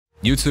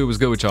YouTube was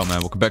good with y'all, man.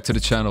 Welcome back to the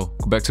channel.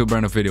 Welcome back to a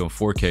brand new video in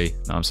 4K. Know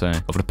what I'm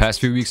saying? Over the past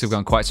few weeks, I've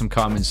gotten quite some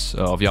comments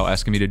of y'all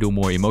asking me to do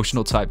more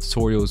emotional type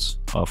tutorials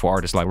for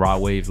artists like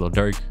Rod Wave, Lil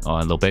Durk,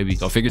 and Lil Baby.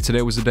 So I figured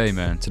today was the day,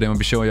 man. Today I'm gonna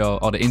be showing y'all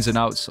all the ins and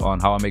outs on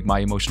how I make my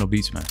emotional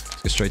beats, man.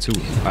 Let's get straight to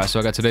it. All right, so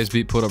I got today's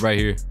beat put up right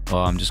here.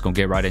 I'm just gonna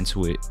get right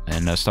into it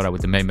and start out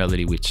with the main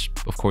melody, which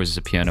of course is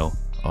a piano.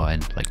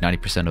 And like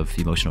 90% of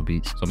emotional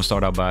beats. So I'm gonna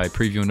start out by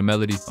previewing the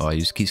melody. I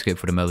use Keyscape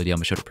for the melody. I'm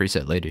gonna show the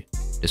preset later.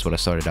 This is what I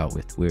started out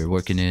with. We're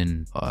working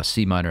in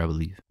C minor, I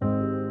believe.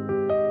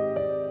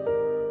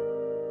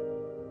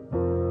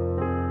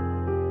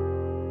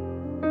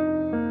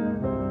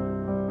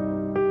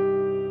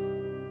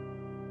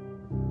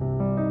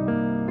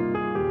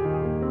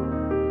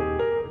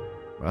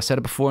 I said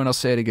it before and I'll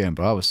say it again,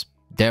 bro. I was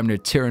damn near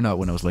tearing up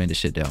when I was laying this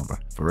shit down, bro.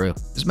 For real.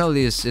 This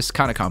melody is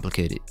kind of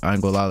complicated. I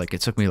ain't gonna lie, like it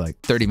took me like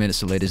 30 minutes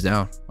to lay this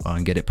down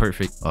and get it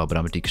perfect. But I'm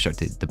gonna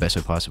deconstruct it the best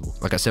way possible.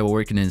 Like I said, we're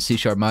working in C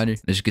sharp minor.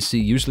 As you can see,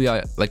 usually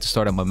I like to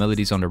start out my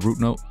melodies on the root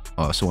note.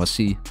 So on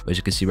C, but as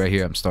you can see right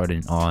here, I'm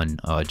starting on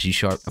G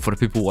sharp. And for the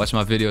people who watch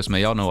my videos,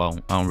 man, y'all know I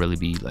don't really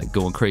be like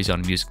going crazy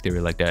on music theory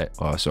like that.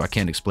 So I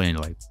can't explain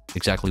like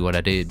exactly what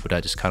I did, but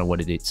I just kind of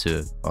wanted it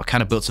to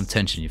kind of build some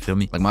tension, you feel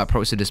me? Like my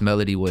approach to this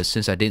melody was,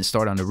 since I didn't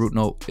start on the root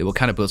note, it will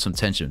kind of build some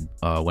tension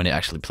when it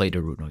actually played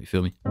the root note, you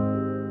feel me?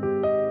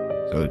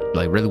 So it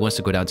like really wants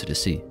to go down to the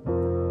C.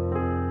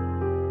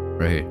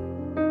 Right here.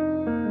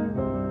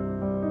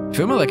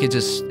 Feel me? Like it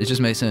just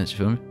made sense, you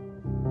feel me?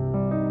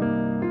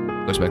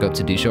 Goes back up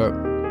to D sharp.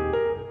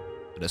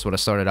 That's what I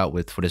started out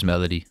with for this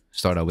melody.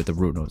 Start out with the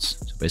root notes.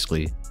 So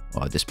basically,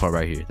 this part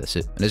right here, that's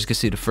it. And as you can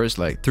see, the first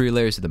like 3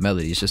 layers of the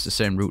melody, it's just the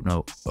same root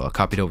note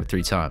copied over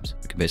 3 times.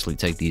 We can basically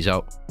take these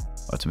out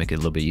to make it a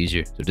little bit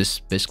easier. So this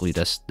basically,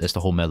 that's the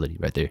whole melody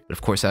right there. But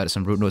of course, I added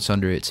some root notes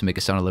under it to make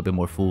it sound a little bit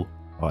more full.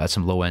 I'll add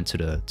some low end to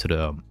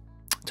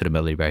the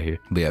melody right here.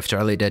 But yeah, after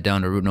I laid that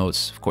down, the root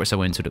notes, of course, I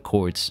went into the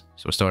chords.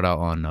 So I start out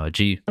on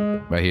G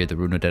right here, the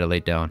root note that I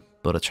laid down.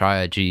 Build a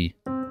triad G,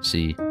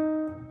 C,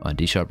 on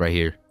D sharp right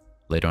here.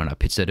 Later on, I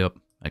pitched it up.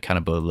 I kind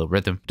of built a little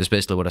rhythm. Just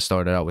basically what I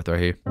started out with right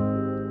here.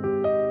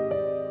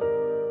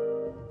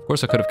 Of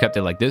course, I could have kept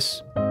it like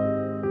this.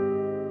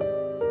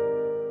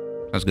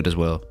 That's good as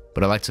well.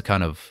 But I like to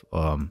kind of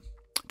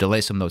delay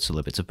some notes a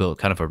little bit to build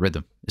kind of a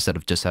rhythm instead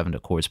of just having the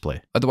chords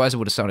play. Otherwise, it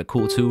would have sounded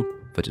cool too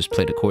if I just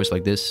played the chords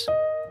like this.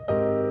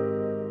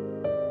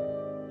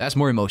 That's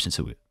more emotion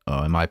to it,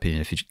 in my opinion,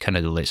 if you kind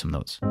of delay some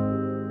notes.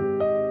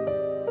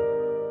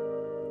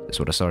 That's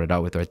what I started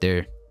out with right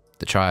there.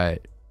 The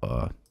triad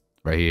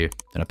right here.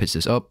 Then I pitched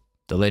this up,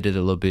 delayed it a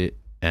little bit,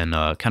 and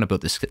kind of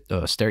built this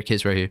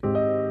staircase right here.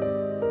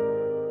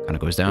 Kind of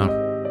goes down.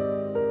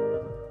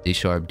 D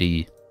sharp,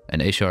 D,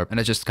 and A sharp. And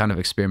I just kind of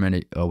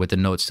experimented with the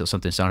notes till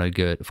something sounded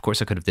good. Of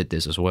course, I could have did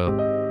this as well.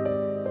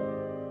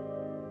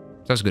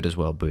 That's good as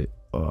well, but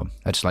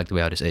I just like the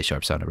way how this A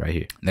sharp sounded right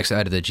here. Next,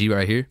 I added the G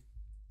right here.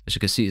 As you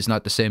can see, it's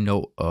not the same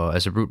note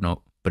as a root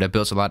note, but it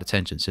builds a lot of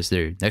tension since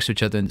they're next to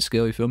each other in the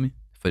scale, you feel me?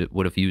 If it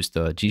would have used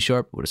G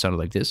sharp, it would have sounded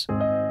like this.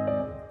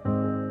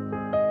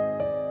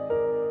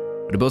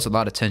 But it builds a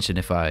lot of tension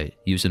if I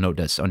use a note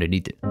that's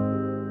underneath it.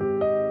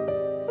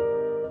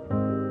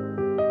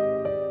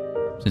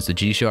 Since the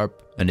G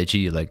sharp and the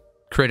G like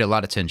create a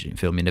lot of tension, you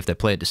feel me? And if they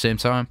play at the same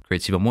time,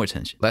 creates even more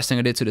tension. Last thing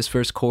I did to this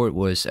first chord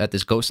was add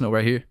this ghost note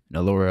right here in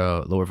a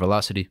lower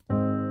velocity.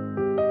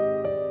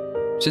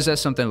 Just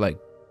as something like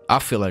I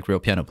feel like real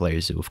piano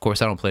players do. Of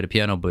course, I don't play the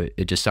piano, but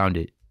it just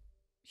sounded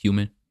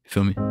human. You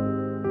feel me?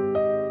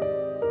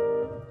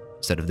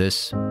 Instead of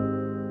this,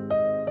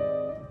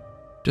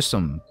 just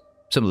some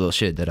little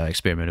shit that I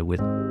experimented with.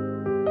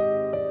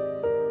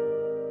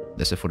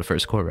 That's it for the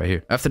first chord right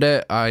here. After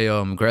that, I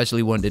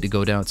gradually wanted it to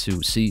go down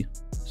to C.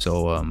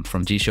 So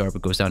from G sharp,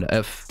 it goes down to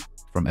F.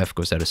 From F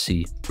goes down to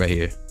C right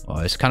here.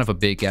 It's kind of a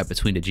big gap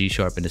between the G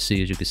sharp and the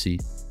C, as you can see.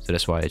 So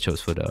that's why I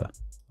chose for the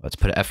let's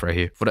put an F right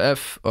here. For the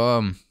F,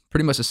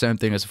 pretty much the same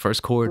thing as the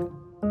first chord.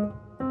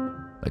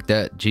 Like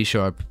that, G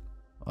sharp,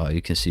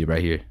 you can see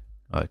right here.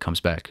 It comes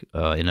back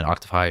in an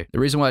octave higher. The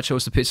reason why I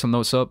chose to pitch some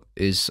notes up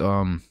is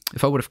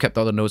if I would have kept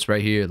all the notes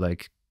right here,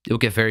 like it'll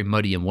get very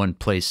muddy in one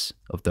place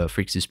of the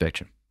frequency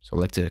spectrum. So I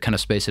like to kind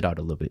of space it out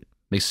a little bit.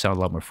 Makes it sound a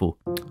lot more full.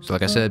 So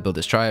like I said, build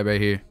this triad right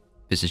here.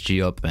 This is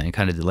G up and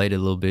kind of delayed it a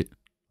little bit.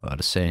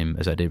 The same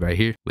as I did right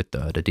here with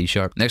the D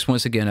sharp. Next,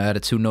 once again, I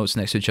added 2 notes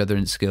next to each other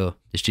in the scale.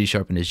 This G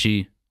sharp and this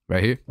G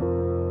right here.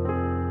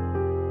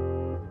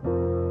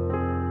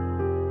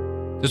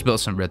 Just build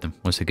some rhythm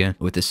once again.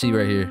 With the C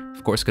right here,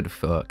 of course, could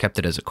have kept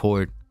it as a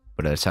chord,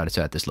 but I decided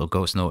to add this little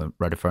ghost note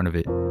right in front of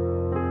it.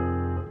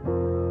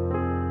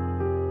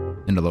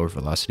 In the lower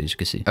velocity, as you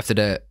can see. After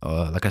that,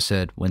 like I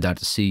said, went down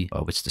to C,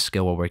 which is the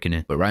scale we're working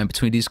in. But right in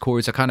between these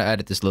chords, I kind of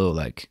added this little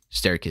like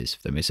staircase,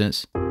 if that makes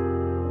sense.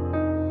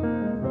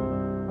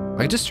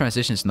 Like it just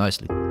transitions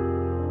nicely.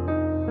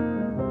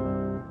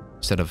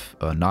 Instead of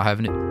not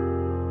having it.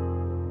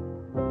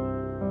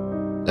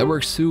 That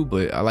works too,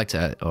 but I like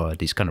to add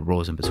these kind of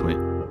rolls in between.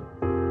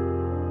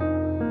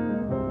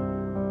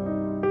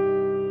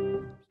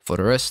 For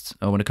the rest,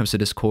 when it comes to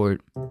this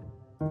chord,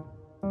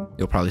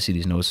 you'll probably see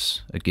these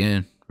notes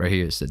again. Right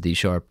here, it's the D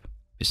sharp.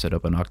 Pitch that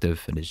up an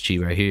octave, and it's G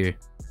right here.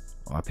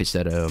 I pitched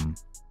that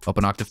up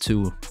an octave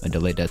too, and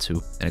delayed that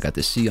too. And I got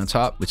the C on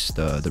top, which is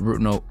the root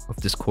note of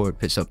this chord,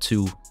 pitched up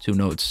two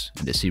notes,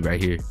 and the C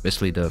right here.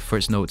 Basically, the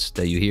first notes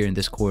that you hear in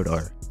this chord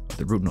are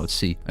the root note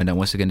C. And then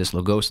once again, this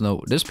little ghost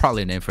note. There's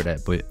probably a name for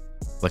that, but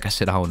like I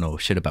said, I don't know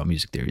shit about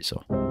music theory,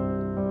 so.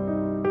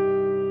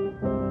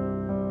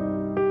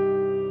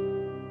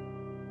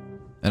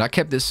 And I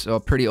kept this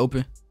pretty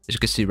open. As you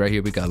can see right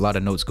here, we got a lot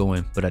of notes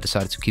going, but I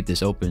decided to keep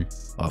this open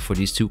for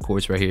these two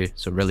chords right here.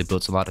 So it really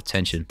builds a lot of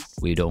tension.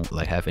 We don't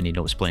like have any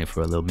notes playing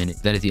for a little minute.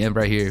 Then at the end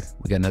right here,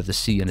 we got another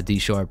C and a D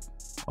sharp.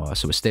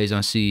 So it stays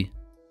on C,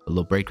 a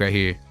little break right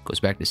here, goes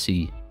back to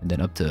C, and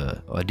then up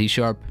to D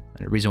sharp.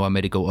 And the reason why I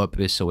made it go up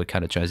is so it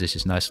kind of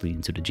transitions nicely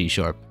into the G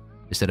sharp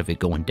instead of it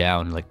going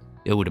down. Like,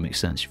 it wouldn't make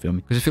sense, you feel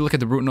me? Because if you look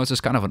at the root notes,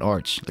 it's kind of an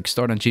arch. Like,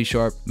 start on G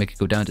sharp, make it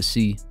go down to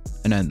C,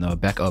 and then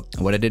back up.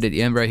 And what I did at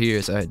the end right here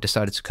is I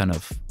decided to kind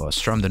of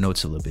strum the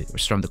notes a little bit, or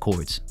strum the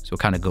chords. So it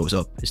kind of goes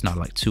up. It's not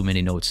like too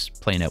many notes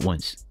playing at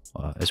once,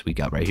 as we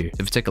got right here.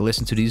 If you take a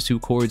listen to these two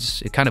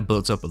chords, it kind of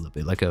builds up a little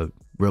bit, like a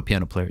real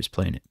piano player is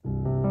playing it.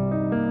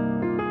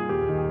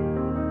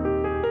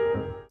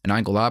 And I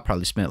ain't gonna lie, I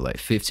probably spent like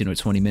 15 or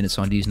 20 minutes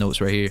on these notes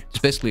right here.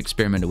 Just basically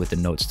experimented with the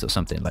notes till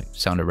something like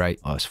sounded right.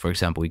 So for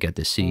example, we got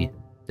the C,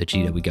 the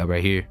G that we got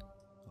right here.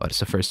 That's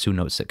the first two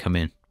notes that come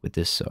in with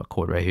this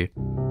chord right here.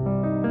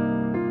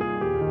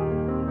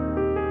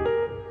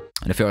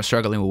 And if y'all are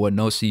struggling with what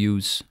notes to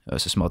use,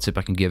 it's a small tip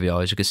I can give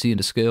y'all. As you can see in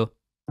the scale,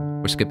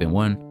 we're skipping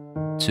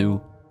 1,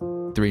 2,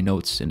 3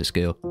 notes in the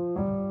scale.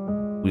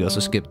 We also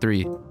skip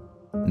 3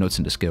 notes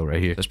in the scale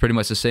right here. That's pretty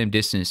much the same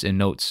distance in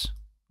notes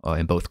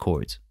in both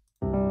chords.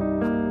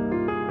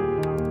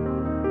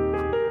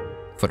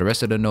 For the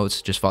rest of the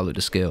notes, just follow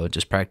the scale,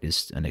 just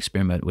practice and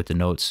experiment with the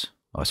notes.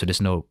 So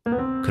this note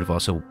could have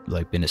also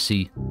like been a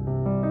C,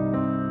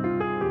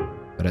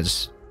 but I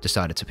just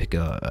decided to pick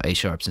a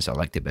sharp since I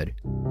liked it better.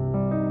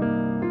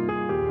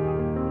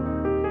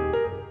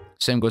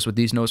 Same goes with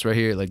these notes right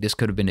here. Like, this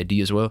could have been a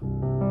D as well,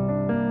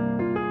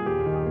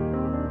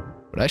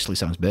 but it actually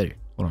sounds better.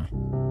 Hold on.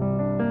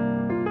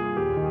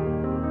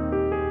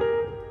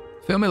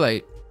 Feel me?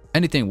 Like,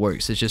 anything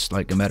works. It's just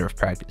like a matter of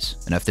practice.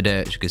 And after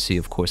that, as you can see,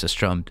 of course, I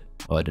strummed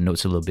the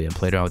notes a little bit and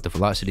played around with the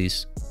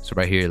velocities. So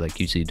right here, like,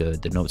 you see the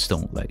notes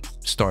don't like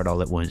start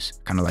all at once.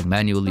 Kind of like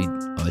manually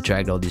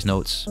dragged all these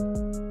notes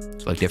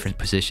to like different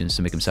positions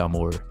to make them sound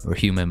more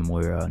human,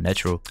 more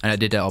natural. And I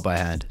did that all by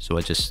hand. So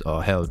I just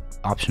held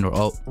Option or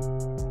Alt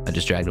and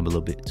just dragged them a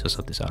little bit so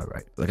something sounded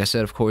right. Like I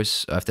said, of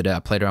course, after that, I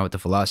played around with the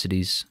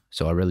velocities.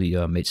 So I really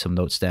made some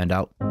notes stand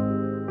out.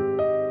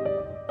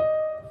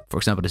 For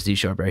example, this D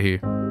sharp right here.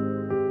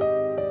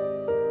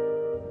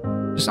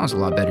 It sounds a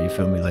lot better, you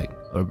feel me? Like,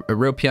 a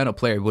real piano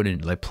player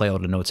wouldn't like play all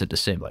the notes at the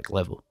same like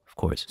level, of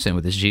course. Same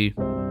with this G.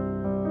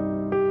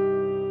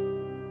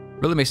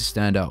 Really makes it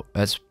stand out.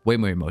 Adds way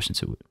more emotion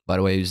to it. By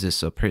the way, I use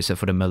this preset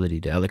for the melody,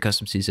 the LA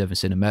Custom C7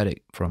 Cinematic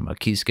from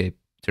Keyscape.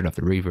 Turn off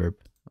the reverb,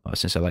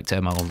 since I like to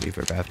have my own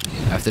reverb after.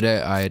 After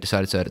that, I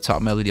decided to add a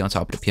top melody on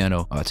top of the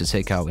piano to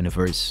take out in the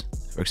verse.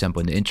 For example,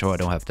 in the intro, I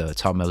don't have the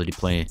top melody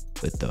playing,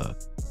 but the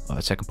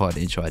second part of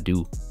the intro I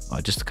do,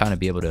 just to kind of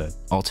be able to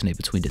alternate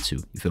between the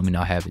two. You feel me?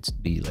 Not have it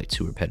be like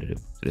too repetitive.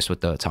 So that's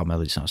what the top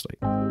melody sounds like.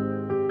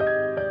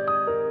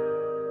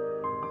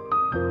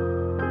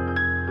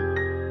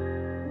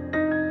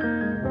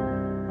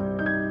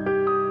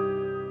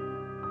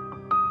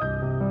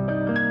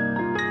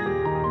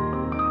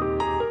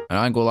 And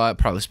I ain't gonna lie, I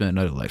probably spent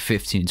another like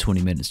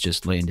 15-20 minutes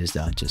just laying this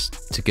down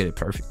just to get it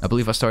perfect. I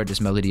believe I started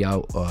this melody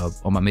out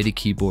on my MIDI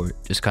keyboard,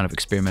 just kind of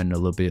experimenting a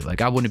little bit.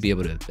 Like, I wouldn't be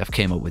able to have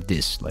came up with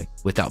this like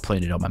without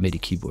playing it on my MIDI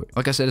keyboard.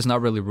 Like I said, there's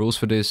not really rules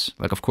for this.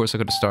 Like, of course I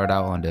could have started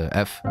out on the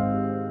F.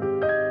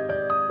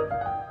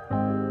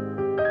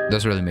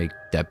 Doesn't really make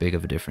that big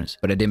of a difference.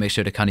 But I did make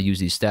sure to kind of use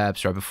these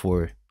stabs right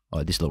before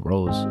these little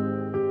rolls.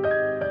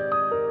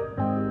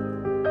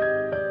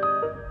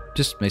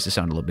 Just makes it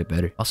sound a little bit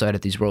better. Also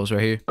added these rolls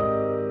right here.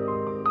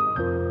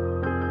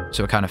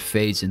 So it kind of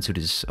fades into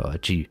this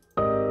G.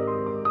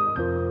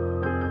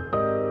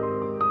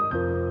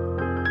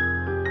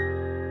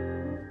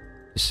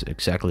 It's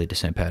exactly the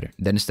same pattern.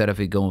 Then instead of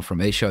it going from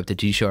A sharp to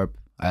G sharp,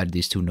 I added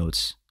these two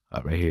notes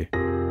right here.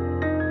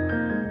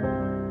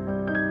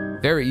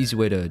 Very easy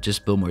way to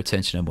just build more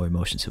tension and more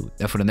emotion to it.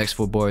 And for the next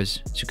 4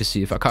 bars, as you can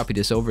see, if I copy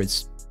this over,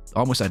 it's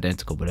almost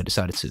identical, but I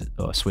decided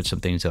to switch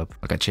some things up.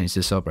 Like, I changed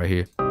this up right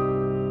here.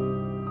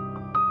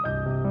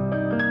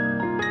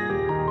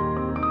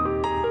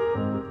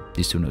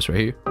 These two notes right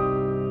here.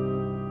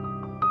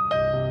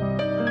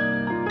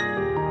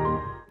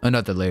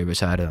 Another layer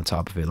which I added on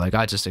top of it. Like,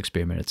 I just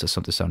experimented till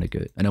something sounded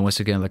good. And then once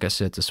again, like I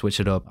said, to switch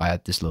it up, I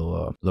had this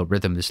little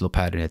rhythm, this little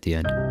pattern at the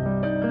end.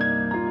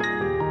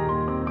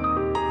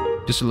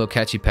 Just a little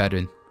catchy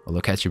pattern, a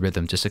little catchy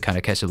rhythm, just to kind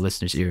of catch the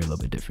listener's ear a little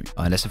bit different.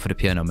 And that's it for the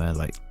piano, man.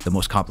 Like, the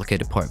most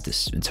complicated part of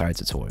this entire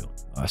tutorial.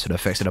 So the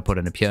effects that I put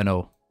on the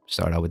piano,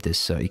 Start out with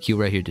this EQ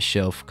right here, the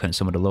shelf, cutting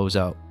some of the lows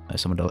out,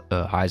 some of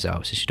the highs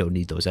out, since you don't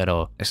need those at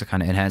all. Next, I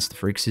kind of enhanced the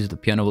frequencies of the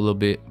piano a little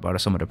bit, brought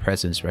out some of the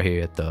presence right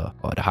here at the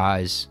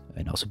highs,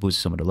 and also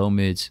boosted some of the low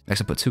mids.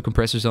 Next, I put 2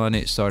 compressors on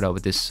it. Start out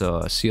with this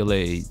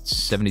CLA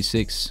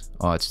 76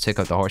 to take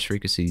out the harsh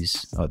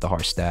frequencies, the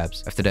harsh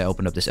stabs. After that, I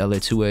opened up this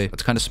LA2A.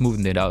 It's kind of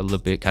smoothing it out a little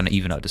bit, kind of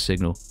even out the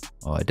signal.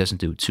 It doesn't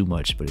do too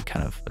much, but it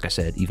kind of, like I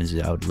said, evens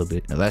it out a little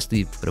bit. And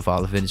lastly, put a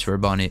violin vintage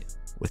verb on it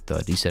with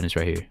these settings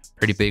right here.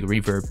 Pretty big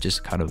reverb,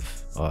 just kind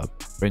of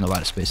bring a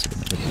lot of space to the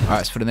melody. All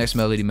right, so for the next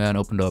melody, man,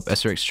 opened up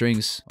SRX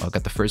strings.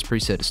 Got the first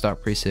preset, the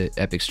stock preset,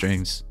 epic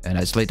strings, and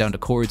I just laid down the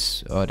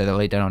chords that I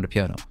laid down on the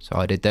piano. So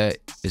how I did that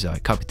is I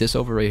copied this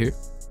over right here.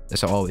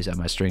 That's how I always add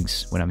my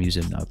strings when I'm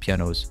using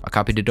pianos. I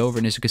copied it over,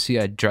 and as you can see,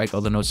 I dragged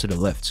all the notes to the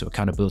left, so it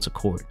kind of builds a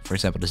chord. For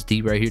example, this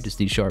D right here, this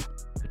D sharp,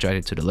 I dragged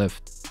it to the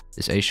left.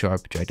 This A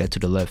sharp, dragged that to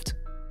the left.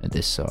 And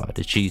this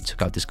the G,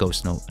 took out this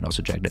ghost note and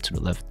also dragged that to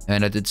the left.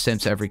 And I did the same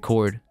to every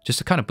chord, just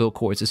to kind of build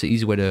chords. It's an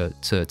easy way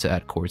to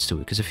add chords to it,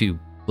 because if you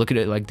look at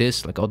it like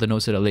this, like all the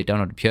notes that I laid down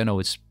on the piano,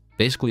 it's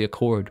basically a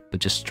chord but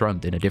just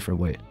strummed in a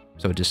different way.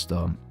 So I just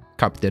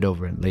copied that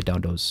over and laid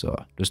down those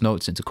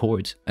notes into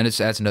chords, and it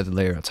just adds another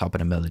layer on top of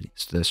the melody,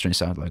 so the string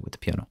sounds like with the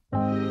piano.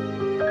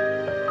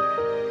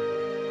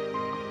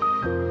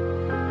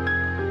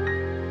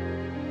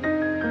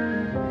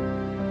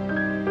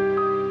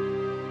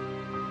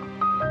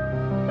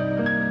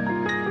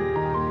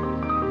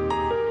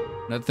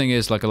 Another thing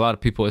is, like, a lot of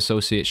people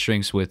associate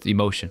strings with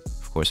emotion,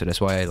 of course, so that's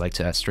why I like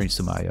to add strings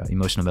to my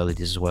emotional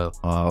melodies as well.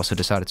 I also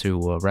decided to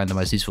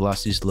randomize these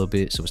velocities a little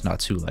bit, so it's not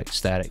too like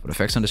static. But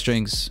effects on the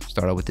strings,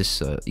 start out with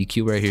this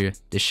EQ right here,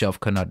 this shelf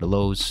cutting out the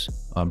lows,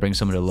 bring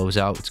some of the lows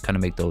out to kind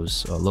of make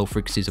those low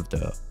frequencies of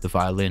the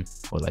violin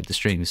or like the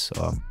strings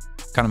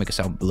kind of make it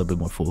sound a little bit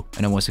more full.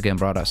 And then once again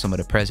brought out some of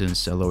the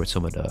presence, lowered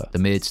some of the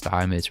mids, the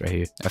high mids right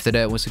here. After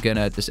that, once again,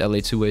 I add this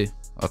LA2A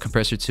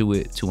compressor to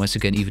it to once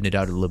again even it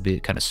out a little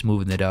bit, kind of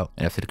smoothing it out.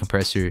 And after the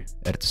compressor,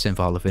 added the same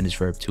violin vintage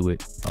verb to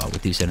it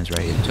with these settings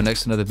right here. So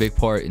next, another big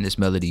part in this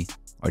melody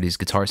are these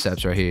guitar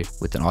stabs right here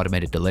with an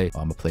automated delay.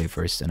 I'm gonna play it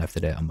first, and after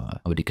that, I'm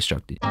gonna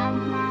deconstruct it.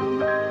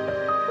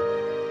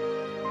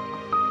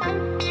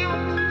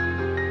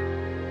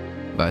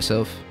 By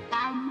itself.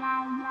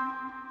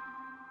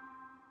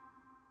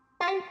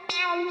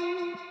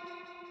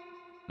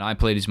 Now, I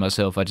play these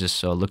myself. I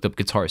just looked up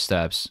guitar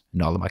stabs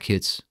in all of my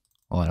kits.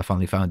 And I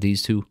finally found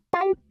these two.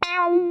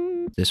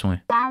 This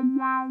one.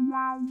 And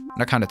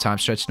I kind of time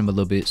stretched them a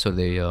little bit so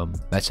they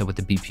match up with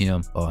the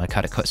BPM. I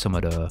kind of cut some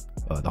of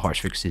the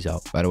harsh frequencies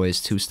out. By the way,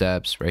 it's 2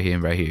 stabs right here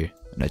and right here.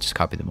 And I just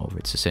copied them over.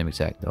 It's the same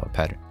exact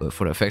pattern. But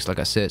for the effects, like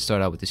I said,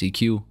 start out with this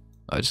EQ.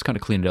 I just kind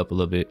of cleaned it up a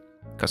little bit.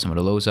 Cut some of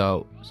the lows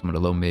out, some of the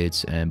low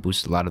mids, and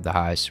boosted a lot of the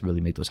highs to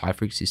really make those high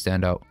frequencies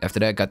stand out. After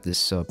that, got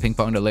this ping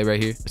pong delay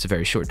right here. It's a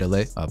very short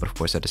delay, but of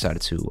course I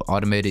decided to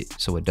automate it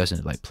so it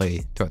doesn't like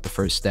play throughout the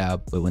first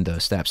stab, but when the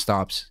stab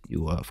stops,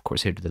 you of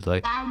course hear the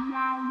delay.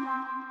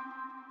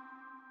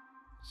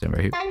 Same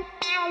right here.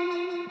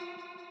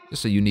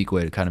 Just a unique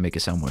way to kind of make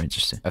it sound more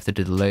interesting. After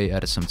the delay,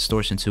 added some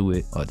distortion to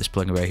it. This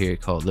plugin right here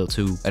called Lil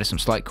 2. Added some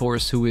slight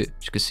chorus to it.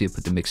 As you can see, it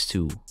put the mix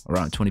to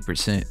around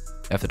 20%.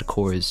 After the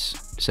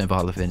chorus, same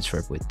violin vintage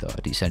verb with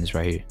these settings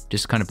right here.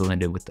 Just kind of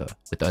blend it with the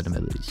other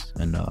melodies.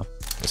 And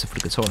that's it for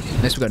the guitar.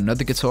 Next, we got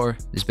another guitar,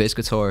 this bass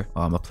guitar.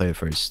 I'm gonna play it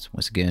first,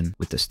 once again,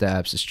 with the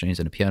stabs, the strings,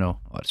 and the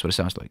piano. That's what it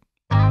sounds like.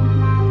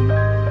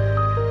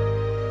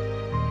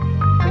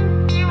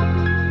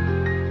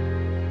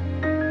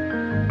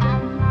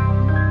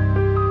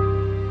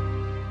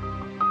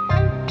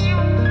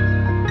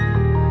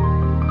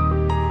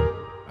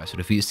 So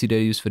the VST that I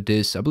use for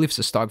this, I believe it's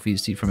a stock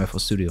VST from FL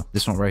Studio.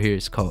 This one right here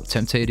is called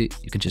Temptated.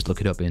 You can just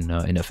look it up in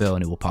NFL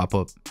and it will pop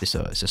up. It's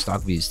a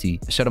stock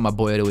VST. Shout out my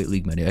boy 808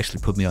 League, man. He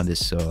actually put me on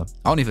this. I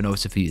don't even know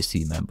if it's a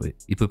VST, man, but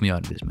he put me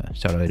on this, man.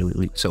 Shout out 808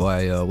 League. So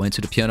I went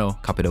to the piano,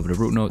 copied over the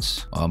root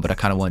notes, but I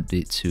kind of wanted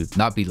it to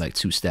not be like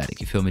too static.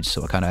 You feel me?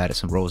 So I kind of added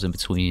some rolls in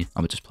between.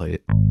 I'm gonna just play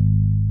it.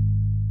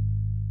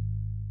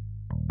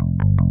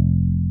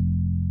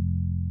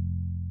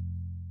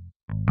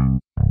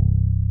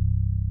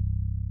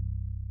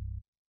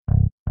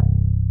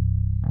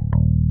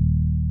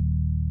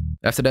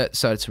 After that,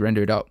 decided to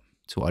render it out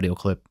to audio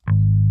clip.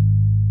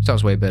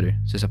 Sounds way better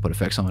since I put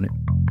effects on it.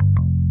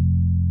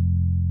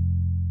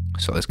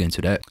 So let's get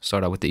into that.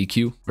 Start out with the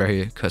EQ right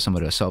here. Cut some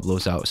of the sub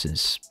lows out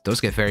since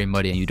those get very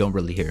muddy and you don't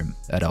really hear them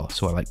at all.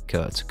 So I like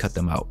to cut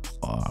them out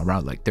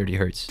around like 30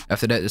 hertz.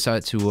 After that,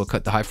 decided to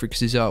cut the high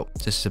frequencies out.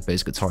 This is a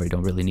bass guitar. You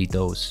don't really need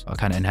those.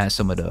 Kind of enhance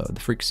some of the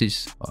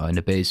frequencies in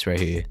the bass right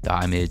here, the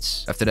high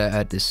mids. After that, I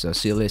had this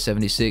CLA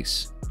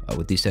 76.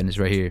 With these settings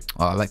right here.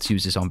 I like to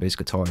use this on bass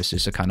guitars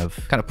just to kind of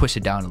push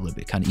it down a little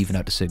bit, kind of even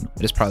out the signal.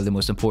 That's probably the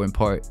most important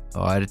part.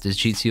 I added this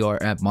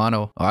GTR amp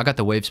mono. I got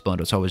the Waves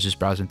bundle, so I was just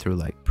browsing through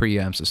like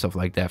preamps and stuff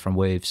like that from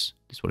Waves.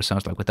 This is what it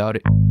sounds like without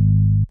it.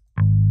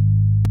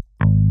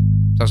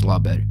 Sounds a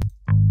lot better.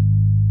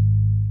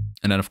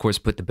 And then of course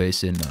put the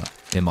bass in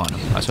mono.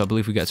 So I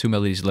believe we got 2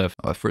 melodies left.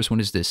 First one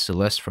is this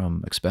Celeste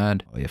from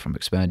Expand. Oh yeah, from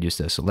Expand, used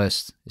the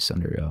Celeste. It's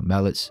under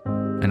mallets.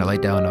 And I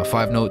laid down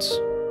 5 notes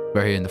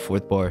right here in the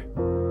 4th bar.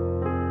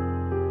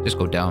 Just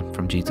go down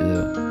from G to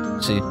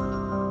the C.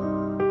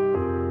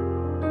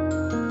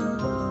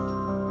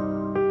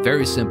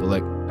 Very simple,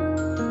 like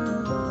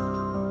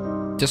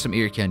just some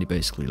ear candy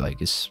basically.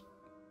 Like it's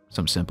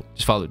something simple.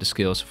 Just follow the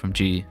scales. So from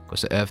G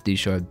goes to F, D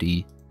sharp,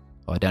 D,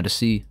 down to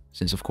C.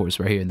 Since of course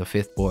right here in the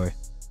 5th bar,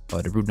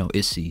 the root note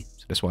is C,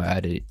 so that's why I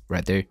added it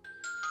right there.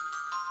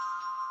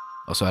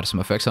 Also added some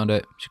effects on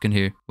that, which you can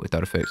hear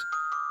without effects.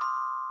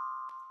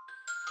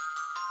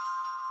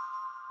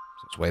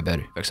 So it's way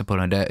better. Effects I put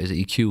on that is an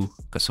EQ,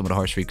 got some of the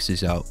harsh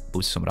frequencies out,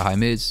 boosted some of the high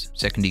mids.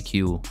 Second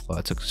EQ,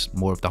 I took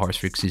more of the harsh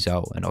frequencies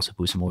out and also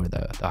boosted more of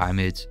the high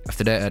mids.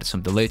 After that, added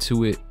some delay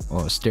to it,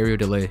 stereo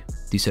delay.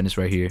 These settings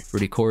right here for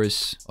the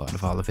chorus, and a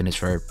follow finish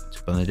verb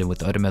to blend it in with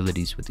the other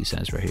melodies with these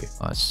settings right here.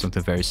 It's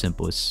something very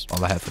simple. It's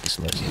all I have for this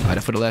list.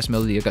 Alright, for the last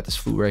melody, I got this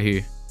flute right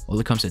here.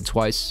 Only comes in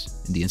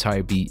twice in the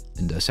entire beat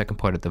in the second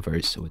part of the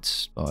verse, so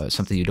it's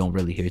something you don't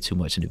really hear too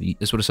much in the beat.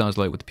 This is what it sounds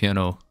like with the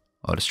piano,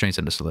 the strings,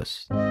 and the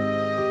Celeste.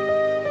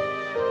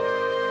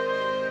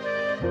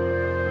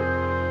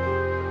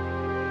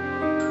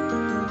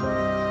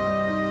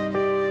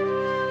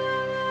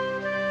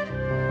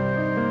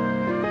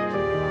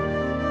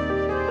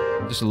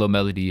 Just a little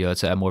melody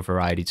to add more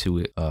variety to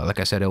it. Like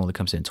I said, it only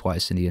comes in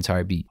twice in the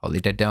entire beat. I'll lay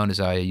that down as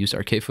I use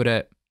Arcade for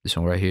that. This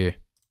one right here.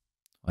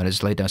 I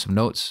just laid down some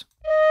notes.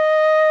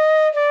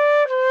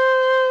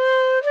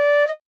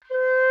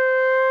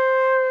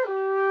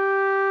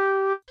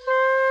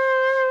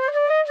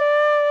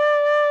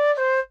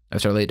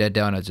 After I laid that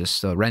down, I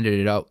just rendered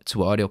it out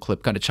to an audio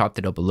clip, kind of chopped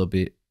it up a little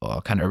bit,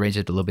 kind of arranged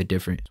it a little bit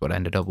different. That's what I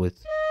ended up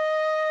with.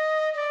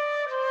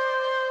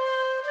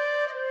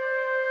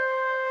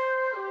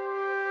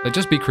 Like,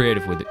 just be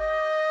creative with it.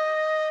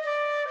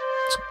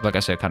 Like I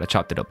said, kind of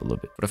chopped it up a little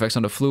bit. For the effects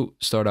on the flute,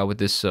 start out with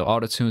this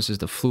auto-tune. This is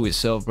the flute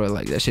itself, bro.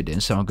 Like, that shit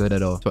didn't sound good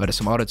at all. So I added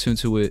some auto-tune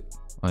to it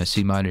on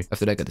C minor.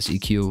 After that, got this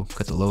EQ,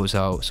 cut the lows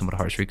out, some of the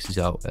harsh frequencies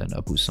out, and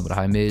boost some of the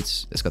high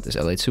mids. It's got this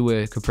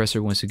LA2A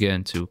compressor once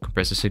again to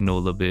compress the signal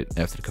a little bit.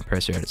 After the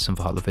compressor, I added some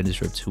hollow finish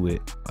verb to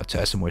it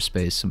to add some more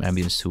space, some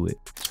ambience to it.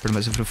 That's pretty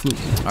much it for the flute.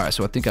 Alright,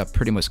 so I think I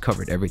pretty much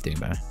covered everything,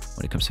 man,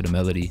 when it comes to the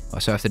melody.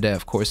 So after that,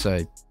 of course,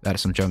 I added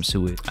some drums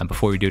to it. And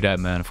before we do that,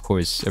 man, of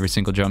course, every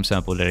single drum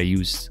sample that I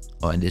used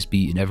in this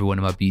beat and every one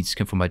of my beats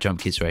came from my drum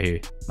kits right here.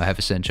 My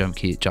half-a-cent drum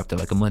kit, dropped it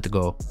like a month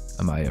ago,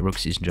 and my rookie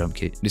season drum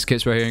kit. These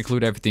kits right here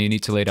include everything you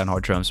need to lay down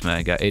hard drums,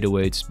 man. Got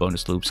 808s,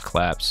 bonus loops,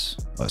 claps,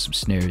 some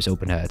snares,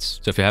 open hats.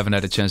 So if you haven't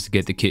had a chance to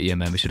get the kit yet,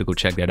 man, be sure to go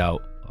check that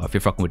out. If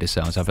you're fucking with the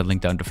sounds, I have a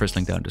link down, the first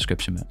link down in the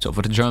description, man. So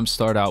for the drums,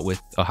 start out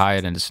with a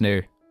hi-hat and a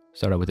snare.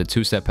 Start out with a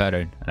 2-step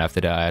pattern, and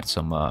after that I added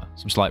some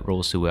slight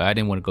rolls to it. I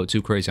didn't want to go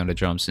too crazy on the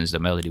drums since the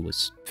melody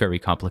was very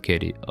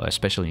complicated,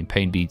 especially in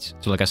pain beats.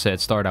 So like I said,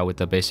 start out with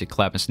the basic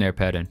clap and snare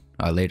pattern.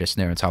 I laid a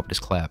snare on top of this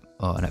clap,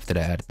 and after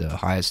that I added the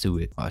hi-hats to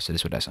it. So this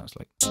is what that sounds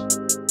like.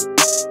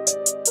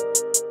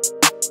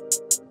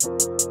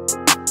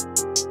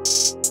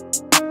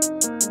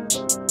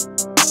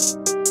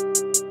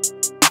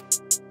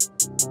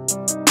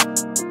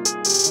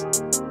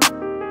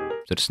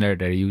 So the snare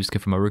that I used came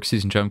from my rookie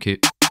season drum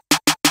kit.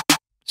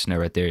 Snare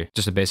right there,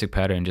 just a basic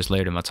pattern, just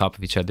layered them on top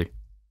of each other.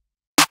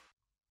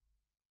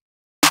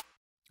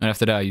 And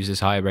after that, I use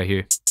this hi-hat right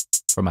here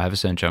for my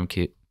half-a-cent drum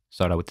kit.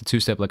 Start out with the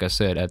 2-step, like I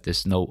said, at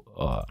this note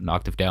an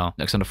octave down.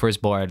 Next on the first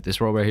bar, I added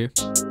this roll right here.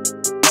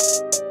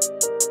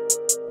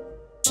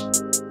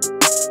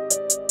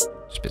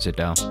 Just pitch it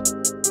down.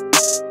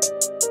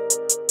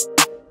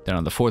 Then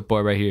on the 4th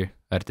bar right here,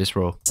 I added this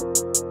roll.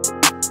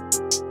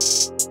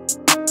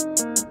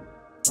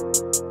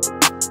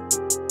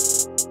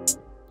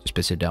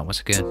 Pitch it down once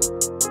again.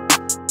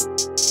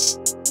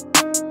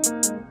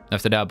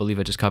 After that, I believe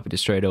I just copied it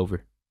straight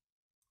over.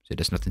 So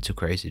there's nothing too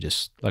crazy,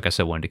 just like I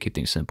said, wanted to keep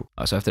things simple.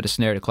 So after the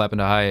snare, the clap, and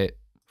the hi-hat,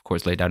 of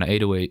course, laid down an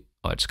 808.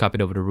 I just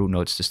copied over the root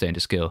notes to stay in the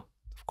scale,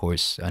 of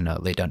course, and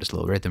laid down this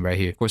little rhythm right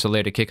here. Of course, I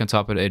laid a kick on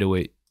top of the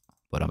 808,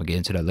 but I'm gonna get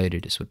into that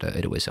later. This is what the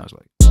 808 sounds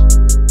like.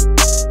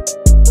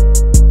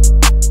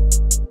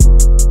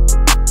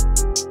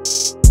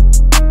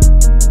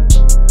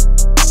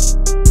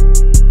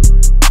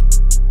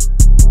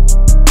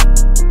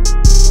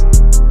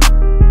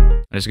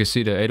 As you can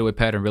see, the 808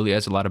 pattern really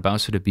adds a lot of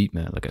bounce to the beat,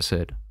 man. Like I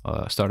said,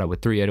 start out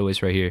with 3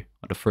 808s right here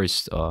on the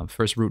first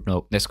root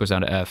note. Next goes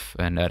down to F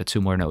and added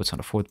 2 more notes on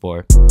the 4th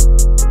bar.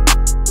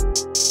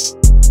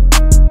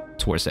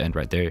 Towards the end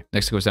right there.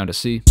 Next it goes down to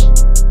C.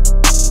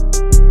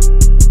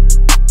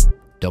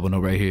 Double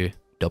note right here,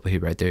 double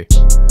hit right there.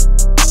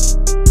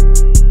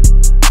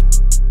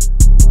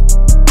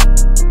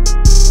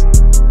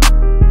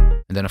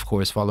 And then, of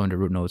course, following the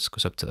root notes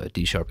goes up to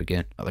D sharp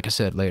again. Like I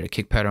said, layered a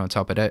kick pattern on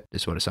top of that.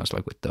 This is what it sounds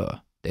like with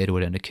the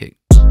 808 and the kick.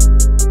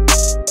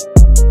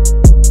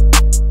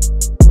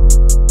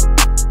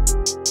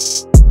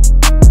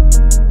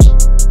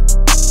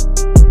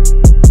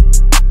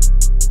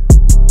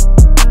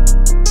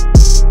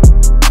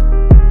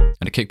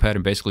 the kick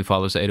pattern basically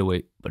follows the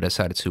 808, but I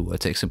decided to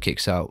take some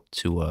kicks out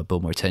to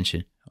build more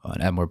tension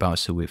and add more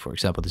bounce to it. For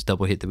example, this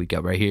double hit that we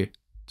got right here,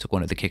 took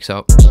one of the kicks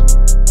out.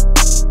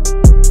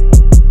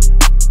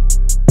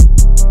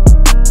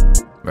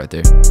 Right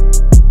there.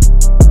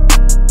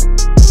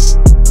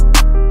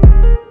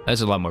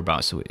 That's a lot more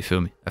bounce to it, you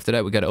feel me? After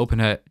that, we got an open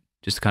hat,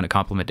 just to kind of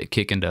complement the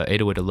kick and the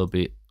 808 a little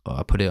bit.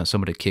 I put it on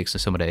some of the kicks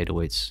and some of the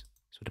 808s.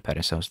 That's what the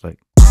pattern sounds like.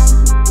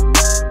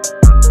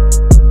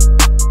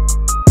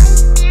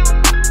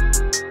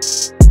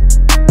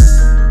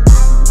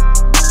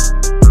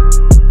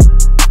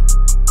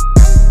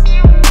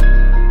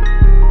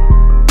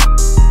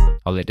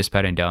 I'll let this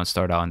pattern down,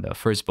 start on the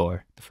first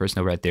bar, the first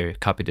note right there,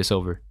 copy this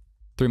over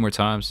 3 more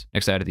times.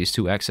 Next, I added these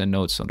 2 accent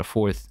notes on the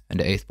 4th and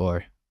the 8th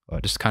bar,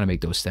 just to kind of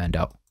make those stand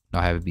out,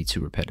 not have it be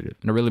too repetitive.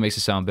 And it really makes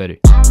it sound better.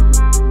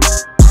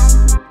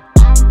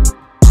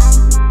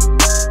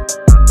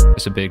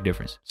 It's a big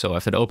difference. So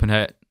after the open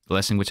hat, the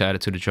last thing which I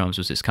added to the drums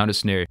was this counter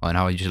snare. And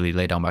how I usually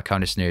lay down my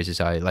counter snares is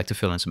I like to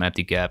fill in some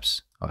empty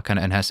gaps, kind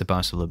of enhance the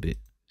bounce a little bit.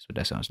 That's what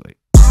that sounds like.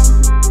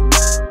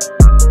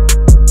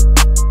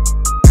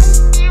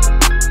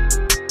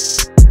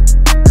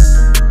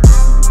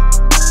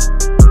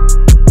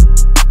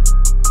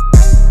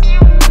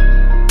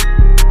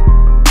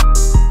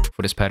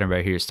 For this pattern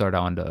right here, start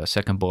on the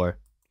 2nd bar,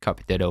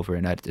 copy that over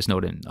and add this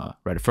note in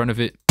right in front of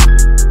it.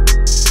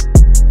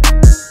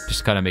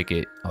 Just kind of make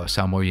it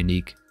sound more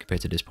unique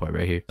compared to this part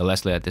right here. And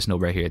lastly, add this note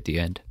right here at the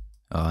end,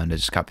 and I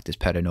just copy this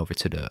pattern over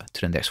to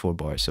the next 4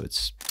 bars, so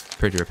it's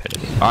pretty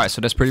repetitive. All right,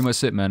 so that's pretty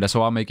much it, man. That's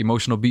how I make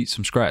emotional beats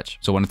from scratch.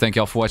 So I want to thank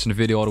y'all for watching the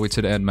video all the way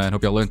to the end, man.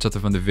 Hope y'all learned something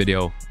from the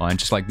video. And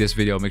just like this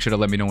video, make sure to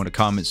let me know in the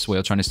comments what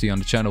y'all trying to see on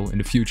the channel in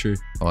the future,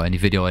 or any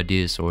video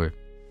ideas or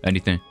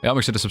anything. Y'all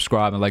make sure to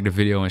subscribe and like the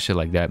video and shit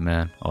like that,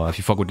 man. If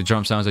you fuck with the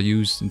drum sounds I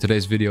used in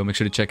today's video, make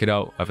sure to check it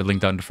out. I have a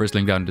link down, the first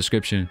link down in the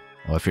description,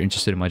 or if you're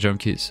interested in my drum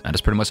kits. And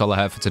that's pretty much all I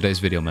have for today's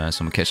video, man.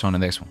 So I'm gonna catch you on the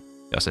next one.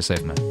 Y'all stay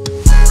safe,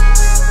 man.